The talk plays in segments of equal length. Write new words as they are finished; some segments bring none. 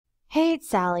Hey, it's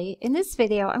Sally. In this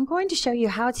video, I'm going to show you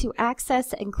how to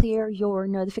access and clear your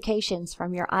notifications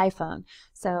from your iPhone.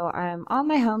 So I'm on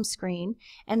my home screen,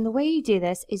 and the way you do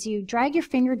this is you drag your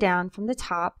finger down from the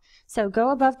top. So go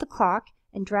above the clock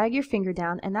and drag your finger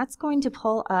down, and that's going to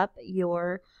pull up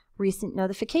your recent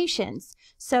notifications.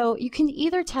 So you can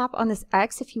either tap on this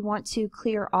X if you want to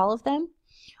clear all of them,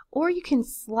 or you can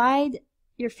slide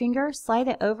your finger, slide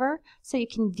it over so you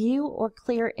can view or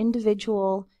clear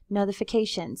individual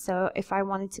notifications. So if I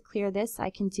wanted to clear this, I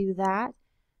can do that,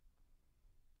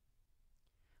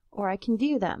 or I can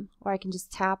view them, or I can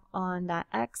just tap on that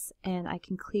X and I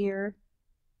can clear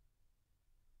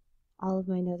all of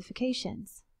my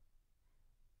notifications.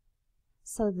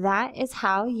 So that is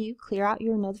how you clear out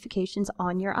your notifications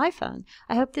on your iPhone.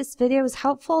 I hope this video was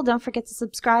helpful. Don't forget to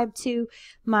subscribe to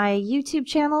my YouTube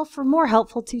channel for more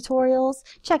helpful tutorials.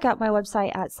 Check out my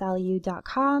website at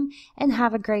sallyu.com and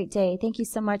have a great day. Thank you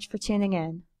so much for tuning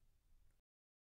in.